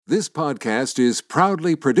This podcast is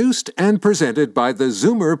proudly produced and presented by the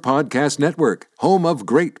Zoomer Podcast Network, home of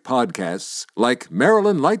great podcasts like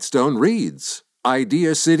Marilyn Lightstone Reads,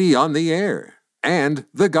 Idea City on the Air, and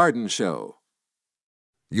The Garden Show.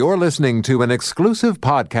 You're listening to an exclusive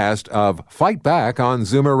podcast of Fight Back on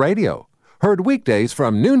Zoomer Radio. Heard weekdays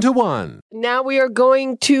from noon to 1. Now we are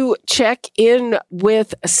going to check in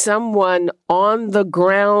with someone on the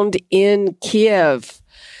ground in Kyiv.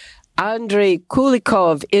 Andriy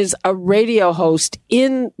Kulykov is a radio host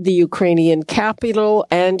in the Ukrainian capital,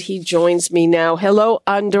 and he joins me now. Hello,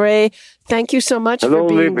 Andriy. Thank you so much for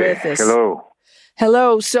being Libby. with us.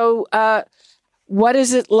 Hello. So, what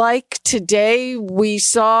is it like today? We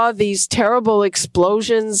saw these terrible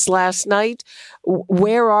explosions last night.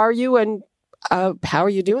 Where are you, and how are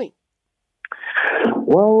you doing?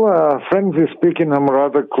 Well, frankly speaking, I'm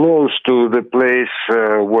rather close to the place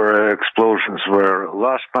where explosions were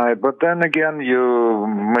last night. But then again, you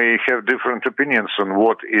may have different opinions on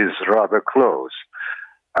what is rather close.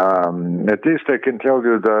 At least I can tell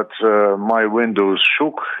you that my windows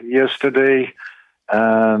shook yesterday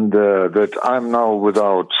and that I'm now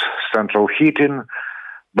without central heating.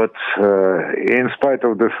 But in spite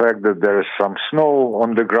of the fact that there is some snow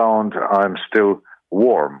on the ground, I'm still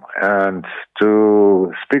warm. And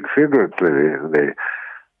to speak figuratively,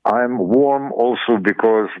 I'm warm also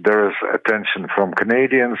because there is attention from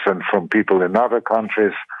Canadians and from people in other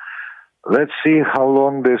countries. Let's see how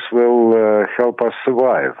long this will help us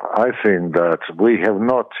survive. I think that we have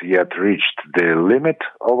not yet reached the limit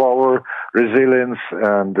of our resilience,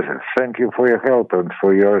 and thank you for your help and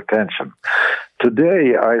for your attention.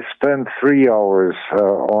 Today, I spent 3 hours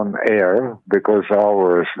on air because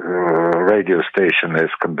our radio station is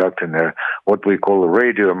conducting what we call a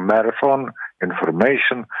radio marathon,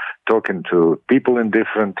 information, talking to people in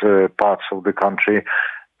different parts of the country.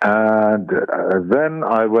 And then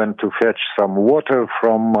I went to fetch some water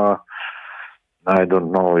from, I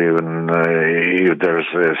don't know even if there's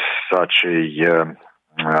such a,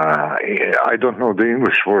 I don't know the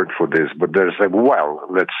English word for this, but there's a well,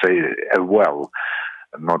 let's say a well,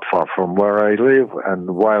 not far from where I live. And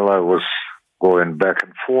while I was going back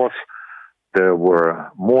and forth, there were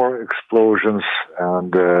more explosions.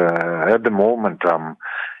 And at the moment, I'm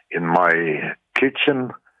in my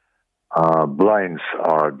kitchen. Blinds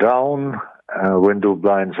are down, window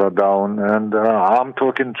blinds are down, and I'm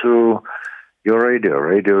talking to your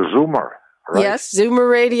Radio Zoomer, right? Yes,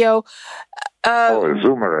 Zoomer Radio.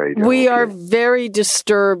 Zoomer Radio. We are very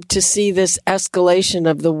disturbed to see this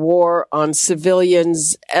escalation of the war on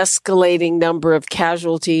civilians, escalating number of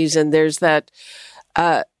casualties, and there's that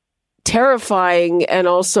terrifying and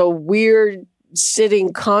also weird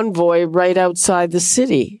sitting convoy right outside the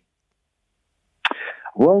city.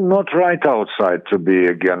 Well, not right outside, to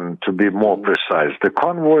be more precise. The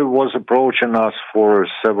convoy was approaching us for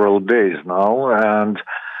several days now, and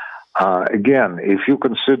again, if you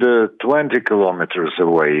consider 20 kilometers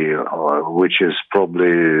away, which is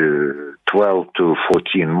probably 12 to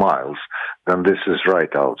 14 miles, then this is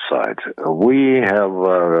right outside. We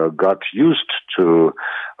have got used to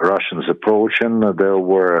Russians approaching. There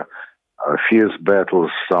were fierce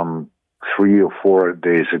battles some 3 or 4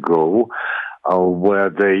 days ago.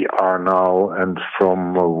 Where they are now, and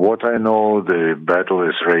from what I know, the battle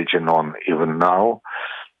is raging on even now.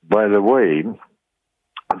 By the way,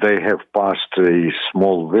 they have passed a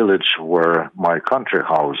small village where my country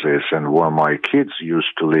house is and where my kids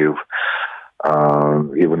used to live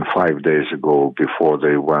even 5 days ago before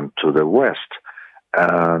they went to the west.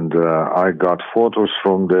 And I got photos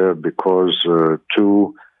from there because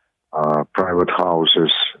 2 private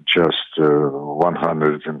houses just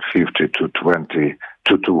 150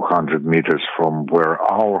 to 200 meters from where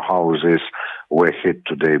our houses were hit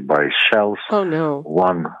today by shells. Oh, no.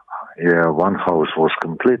 One house was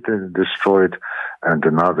completely destroyed, and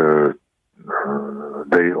another,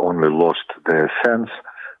 they only lost their fence.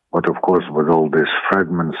 But of course, with all these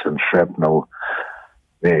fragments and shrapnel,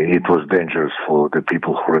 it was dangerous for the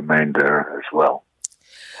people who remained there as well.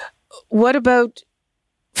 What about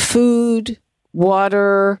food,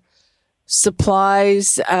 water,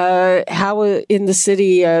 supplies? How in the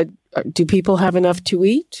city do people have enough to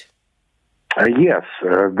eat? Yes.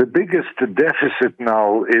 The biggest deficit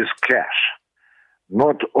now is cash.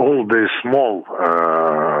 Not all the small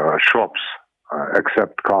shops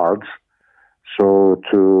accept cards. So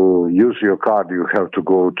to use your card, you have to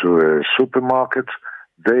go to a supermarket.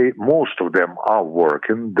 Most of them are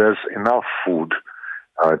working. There's enough food.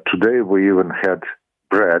 Today we even had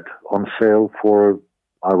bread on sale for,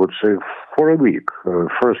 I would say, for a week.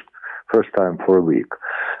 First time for a week.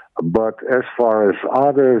 But as far as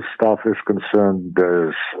other stuff is concerned,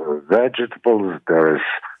 there's vegetables, there is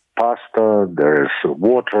pasta, there is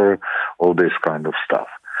water, all this kind of stuff.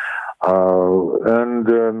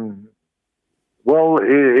 Well,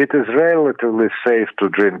 it is relatively safe to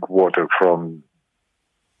drink water from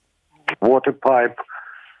water pipe.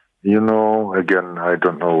 Again, I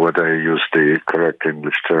don't know whether I use the correct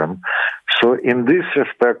English term. So in this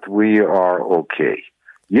respect, we are okay.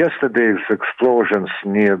 Yesterday's explosions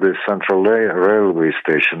near the central railway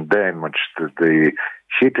station damaged the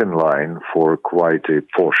heating line for quite a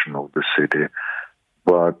portion of the city.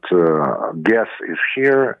 But gas is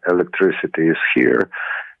here, electricity is here,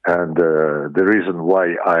 and the reason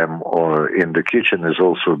why I am in the kitchen is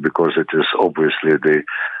also because it is obviously the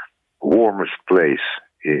warmest place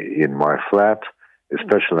in my flat,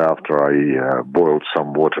 especially after I boiled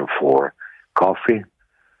some water for coffee.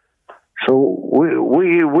 So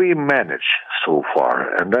we manage so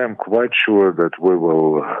far, and I'm quite sure that we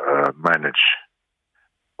will manage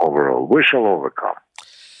overall. We shall overcome.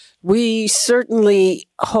 We certainly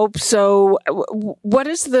hope so. What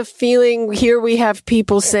is the feeling? Here we have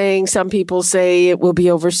people saying, some people say it will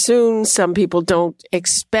be over soon. Some people don't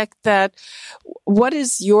expect that. What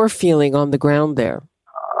is your feeling on the ground there?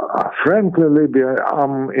 Frankly, Libby,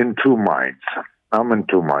 I'm in two minds.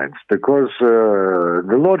 Because the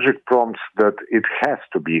logic prompts that it has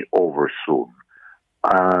to be over soon.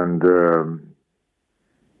 And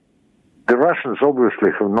the Russians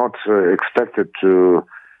obviously have not expected to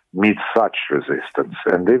meet such resistance.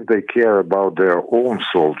 And if they care about their own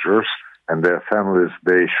soldiers and their families,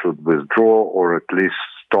 they should withdraw or at least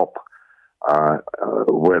stop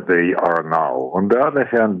where they are now. On the other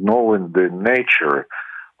hand, knowing the nature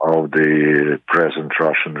of the present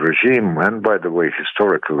Russian regime, and by the way,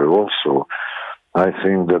 historically also, I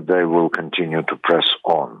think that they will continue to press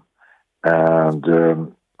on. And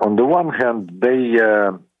on the one hand, they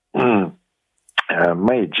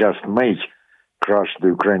may crush the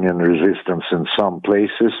Ukrainian resistance in some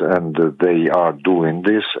places, and they are doing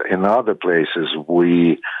this. In other places,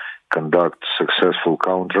 we conduct successful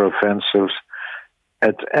counteroffensives.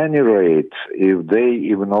 At any rate, if they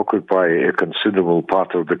even occupy a considerable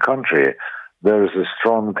part of the country, there is a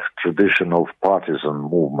strong tradition of partisan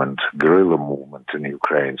movement, guerrilla movement in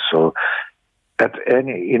Ukraine. So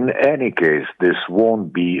in any case, this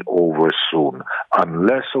won't be over soon.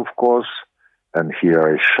 Unless, of course, and here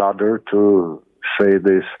I shudder to say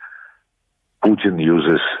this, Putin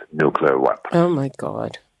uses nuclear weapons. Oh, my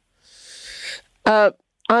God.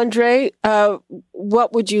 Andriy,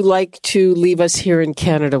 what would you like to leave us here in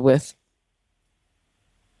Canada with?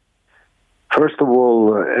 First of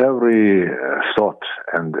all, every thought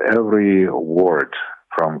and every word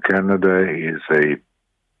from Canada is a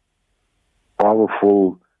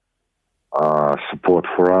powerful support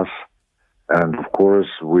for us. And of course,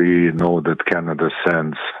 we know that Canada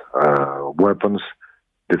sends weapons,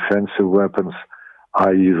 defensive weapons.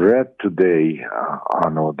 I read today, I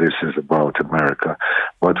know this is about America,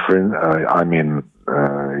 but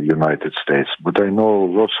United States, but I know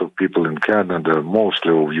lots of people in Canada,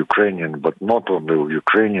 mostly of Ukrainian, but not only of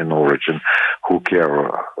Ukrainian origin, who care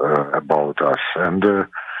about us. And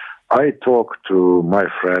I talked to my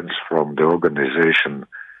friends from the organization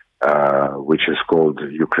which is called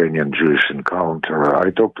Ukrainian Jewish Encounter.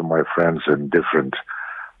 I talked to my friends in different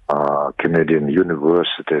Canadian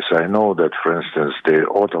universities. I know that, for instance, the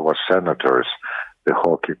Ottawa Senators, the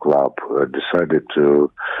hockey club, decided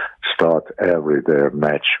to start their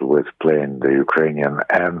match with playing the Ukrainian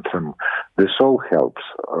anthem. This all helps,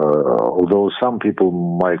 although some people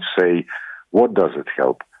might say, what does it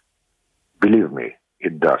help? Believe me,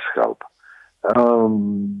 it does help.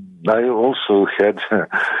 I also had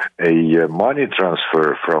a money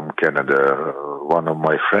transfer from Canada. One of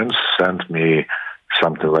my friends sent me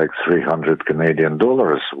something like $300 Canadian,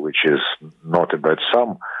 which is not a bad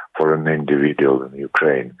sum for an individual in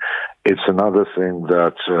Ukraine. It's another thing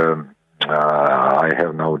that I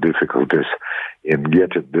have no difficulties in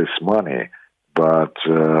getting this money. But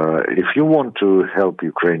if you want to help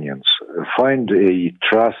Ukrainians, find a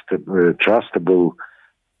trustable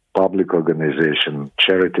public organization,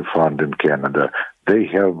 charity fund in Canada. They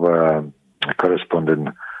have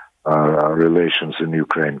corresponding relations in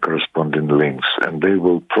Ukraine, corresponding links, and they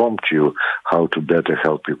will prompt you how to better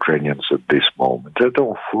help Ukrainians at this moment. And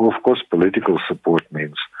of course, political support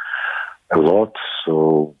means a lot,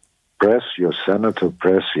 so press your senator,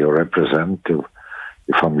 press your representative,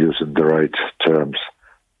 if I'm using the right terms,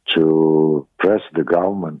 to press the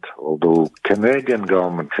government, although Canadian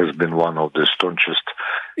government has been one of the staunchest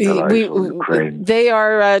Ukraine. They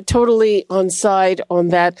are totally on side on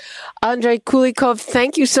that. Andriy Kulykov,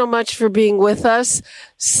 thank you so much for being with us.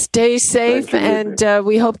 Stay safe, and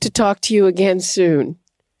we hope to talk to you again soon.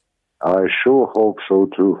 I sure hope so,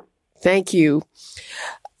 too. Thank you.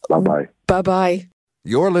 Bye-bye. Bye-bye.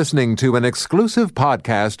 You're listening to an exclusive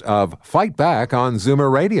podcast of Fight Back on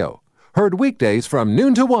Zoomer Radio. Heard weekdays from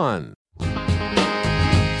noon to 1.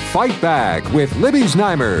 Fight Back with Libby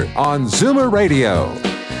Znaimer on Zoomer Radio.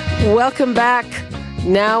 Welcome back.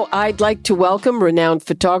 Now I'd like to welcome renowned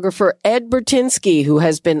photographer Ed Burtynsky, who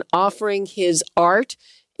has been offering his art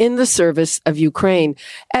in the service of Ukraine.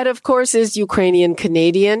 Ed, of course, is Ukrainian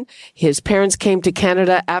Canadian. His parents came to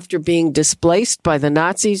Canada after being displaced by the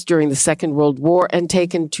Nazis during the Second World War and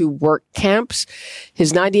taken to work camps.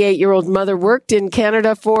 His 98-year-old mother worked in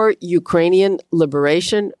Canada for Ukrainian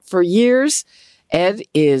liberation for years. Ed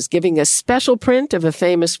is giving a special print of a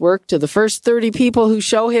famous work to the first 30 people who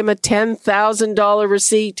show him a $10,000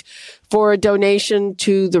 receipt for a donation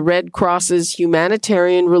to the Red Cross's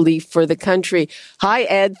humanitarian relief for the country. Hi,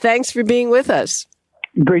 Ed. Thanks for being with us.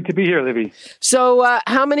 Great to be here, Libby. So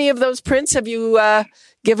how many of those prints have you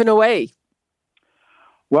given away?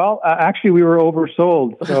 Well, actually, we were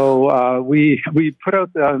oversold. So we put out,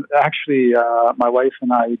 my wife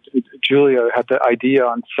and I, Julia, had the idea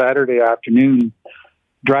on Saturday afternoon,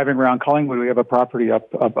 driving around Collingwood. We have a property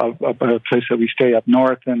up a place that we stay up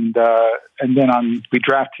north. And then we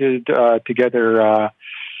drafted together an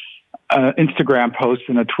Instagram post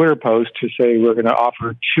and a Twitter post to say we're going to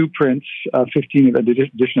offer 2 prints, 15 of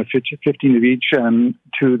each, to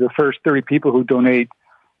the first 30 people who donate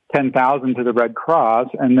 10,000 to the Red Cross,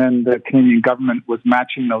 and then the Canadian government was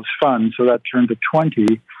matching those funds, so that turned to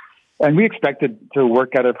 20. And we expected to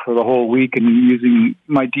work at it for the whole week and using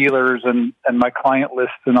my dealers and my client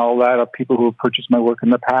lists and all that of people who have purchased my work in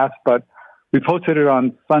the past. But we posted it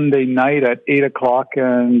on Sunday night at 8 o'clock,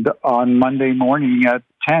 and on Monday morning at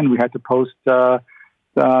 10, we had to post,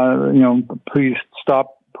 please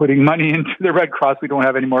stop putting money into the Red Cross. We don't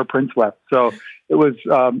have any more prints left. So it was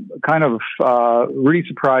kind of really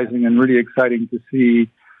surprising and really exciting to see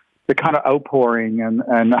the kind of outpouring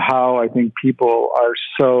and how I think people are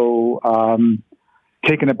so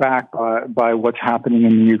taken aback by what's happening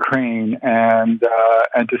in the Ukraine and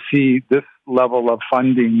to see this level of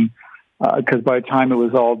funding, because by the time it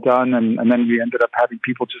was all done and then we ended up having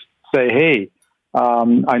people just say, hey,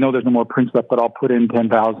 I know there's no more prints left, but I'll put in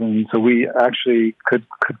 10,000. So we actually could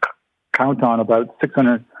count on about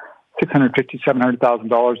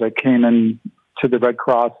 $700,000 that came in to the Red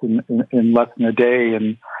Cross in less than a day,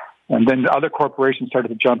 and then other corporations started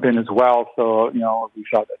to jump in as well. So we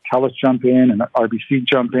saw that TELUS jump in and RBC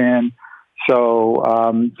jump in. So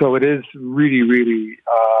it is really, really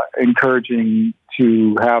encouraging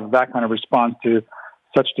to have that kind of response to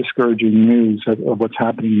such discouraging news of what's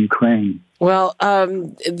happening in Ukraine. Well,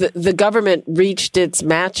 the government reached its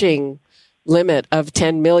matching limit of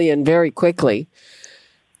 $10 million very quickly.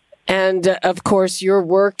 And, of course, your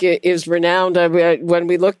work is renowned. When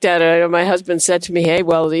we looked at it, my husband said to me, hey,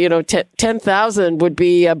 well, 10,000 would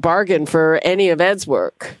be a bargain for any of Ed's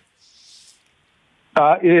work.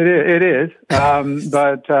 It is.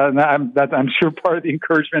 But I'm sure part of the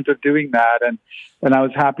encouragement of doing that. And I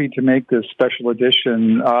was happy to make this special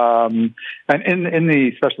edition. And in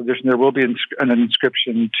the special edition, there will be an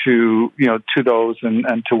inscription to those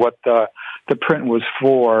and to what the print was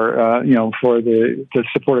for the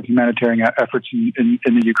support of humanitarian efforts in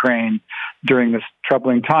the Ukraine during this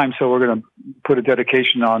troubling time. So we're going to put a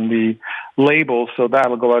dedication on the label, so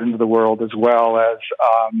that'll go out into the world as well as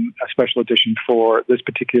a special edition for this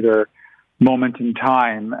particular moment in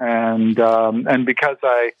time. And because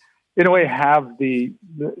I, in a way, have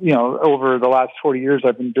over the last 40 years,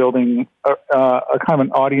 I've been building a kind of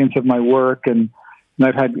an audience of my work, and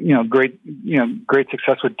I've had great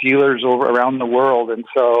success with dealers around the world, and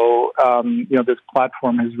so this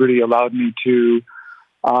platform has really allowed me to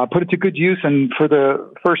put it to good use. And for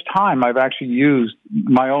the first time, I've actually used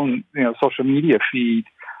my own social media feed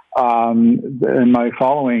and my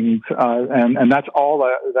followings, and that's all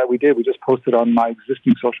that we did. We just posted on my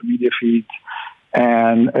existing social media feeds,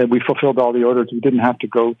 and we fulfilled all the orders. We didn't have to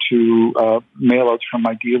go to mail-outs from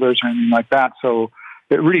my dealers or anything like that. So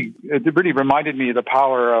it really reminded me of the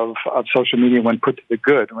power of social media when put to the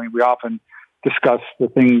good. I mean, we often discuss the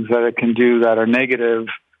things that it can do that are negative,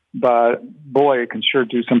 but boy, it can sure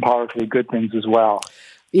do some powerfully good things as well.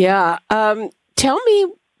 Yeah. Tell me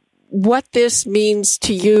what this means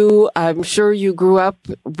to you. I'm sure you grew up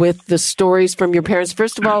with the stories from your parents.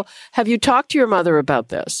 First of all, have you talked to your mother about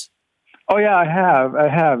this? Oh yeah, I have.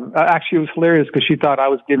 Actually, it was hilarious because she thought I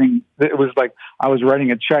was giving. It was like I was writing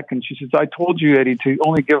a check, and she says, "I told you, Eddie, to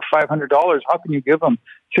only give $500. How can you give them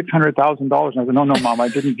 $600,000?" And I said, "No, Mom, I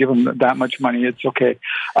didn't give them that much money. It's okay."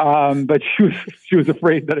 But she was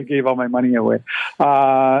afraid that I gave all my money away,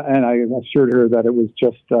 and I assured her that it was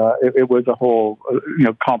just it was a whole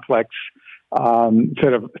complex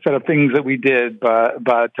set of things that we did.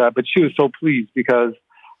 But she was so pleased because.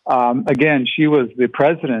 Again, she was the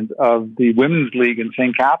president of the Women's League in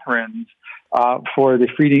St. Catharines for the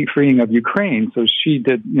freeing of Ukraine. So she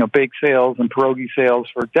did, bake sales and pierogi sales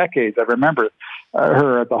for decades. I remember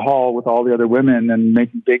her at the hall with all the other women and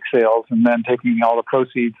making bake sales and then taking all the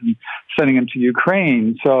proceeds and sending them to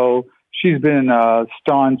Ukraine. So she's been a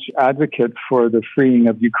staunch advocate for the freeing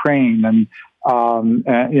of Ukraine and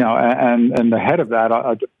the head of that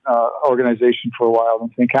organization for a while in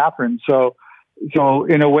St. Catharines. So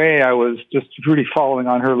in a way, I was just really following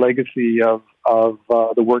on her legacy of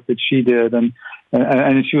the work that she did, and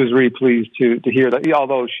she was really pleased to hear that.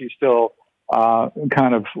 Although she still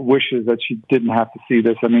kind of wishes that she didn't have to see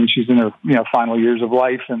this. I mean, she's in her final years of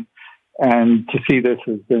life, and to see this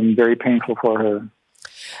has been very painful for her.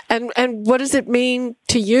 And what does it mean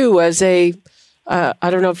to you as a I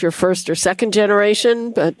don't know if you're first or second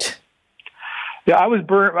generation, but yeah, I was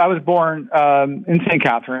born in St.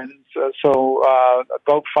 Catharines. So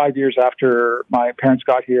about 5 years after my parents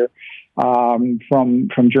got here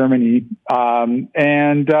from Germany, so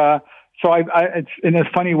it's in a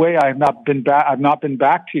funny way. I've not been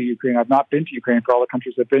back to Ukraine. I've not been to Ukraine for all the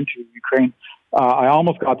countries I've been to. Ukraine, I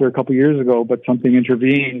almost got there a couple of years ago, but something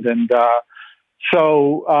intervened, and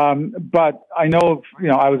but I know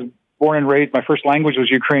I was born and raised. My first language was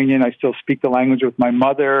Ukrainian. I still speak the language with my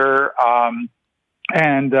mother,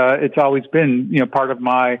 and it's always been part of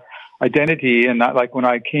my identity. And not like when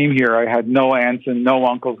I came here, I had no aunts and no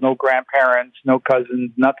uncles, no grandparents, no cousins,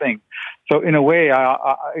 nothing. So in a way,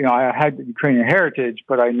 I had Ukrainian heritage,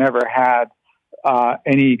 but I never had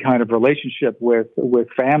any kind of relationship with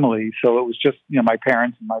family. So it was just my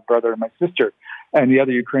parents and my brother and my sister, and the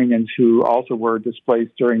other Ukrainians who also were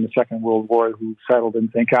displaced during the Second World War who settled in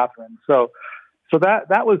St. Catharines. So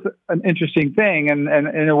that was an interesting thing, and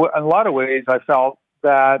in a lot of ways, I felt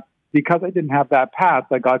that. Because I didn't have that path,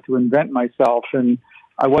 I got to invent myself, and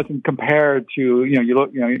I wasn't compared to you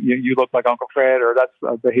look like Uncle Fred, or that's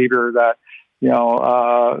a behavior that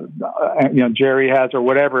Jerry has, or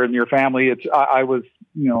whatever in your family. I was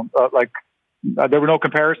like there were no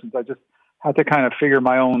comparisons. I just had to kind of figure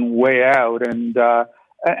my own way out, and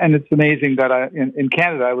it's amazing that in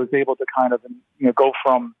Canada I was able to kind of go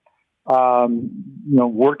from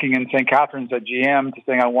working in St. Catharines at GM to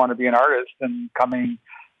saying I want to be an artist and coming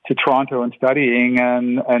to Toronto and studying,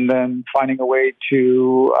 and then finding a way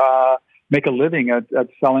to make a living at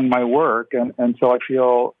selling my work. And so I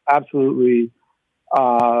feel absolutely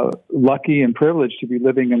lucky and privileged to be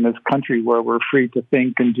living in this country where we're free to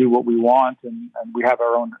think and do what we want, and we have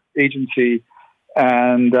our own agency.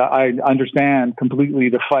 And I understand completely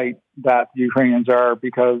the fight that the Ukrainians are,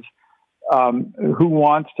 because who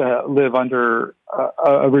wants to live under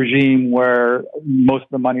a regime where most of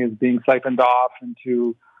the money is being siphoned off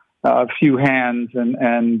into a few hands,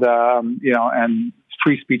 and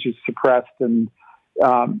free speech is suppressed, and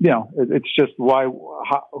it's just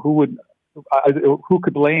who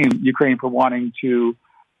could blame Ukraine for wanting to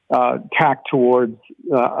tack towards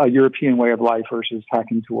a European way of life versus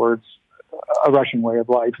tacking towards a Russian way of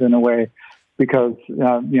life, in a way, because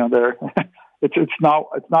they're it's not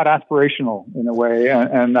aspirational in a way,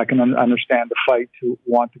 and I can understand the fight to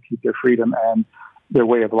want to keep their freedom and their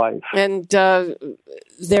way of life. And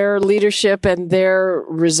their leadership and their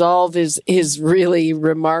resolve is really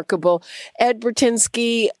remarkable. Ed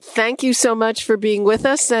Burtynsky, thank you so much for being with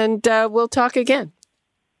us, and we'll talk again.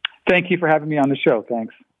 Thank you for having me on the show.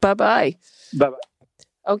 Thanks. Bye-bye. Bye-bye.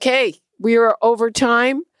 Okay, we are over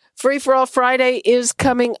time. Free for All Friday is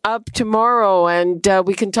coming up tomorrow, and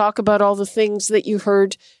we can talk about all the things that you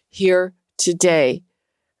heard here today.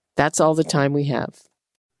 That's all the time we have.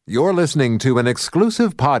 You're listening to an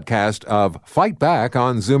exclusive podcast of Fight Back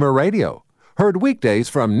on Zoomer Radio. Heard weekdays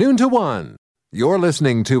from noon to 1. You're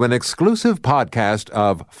listening to an exclusive podcast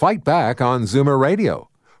of Fight Back on Zoomer Radio.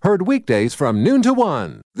 Heard weekdays from noon to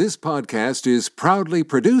 1. This podcast is proudly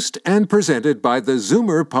produced and presented by the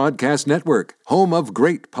Zoomer Podcast Network, home of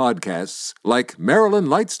great podcasts like Marilyn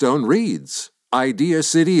Lightstone Reads, Idea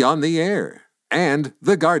City on the Air, and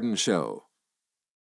The Garden Show.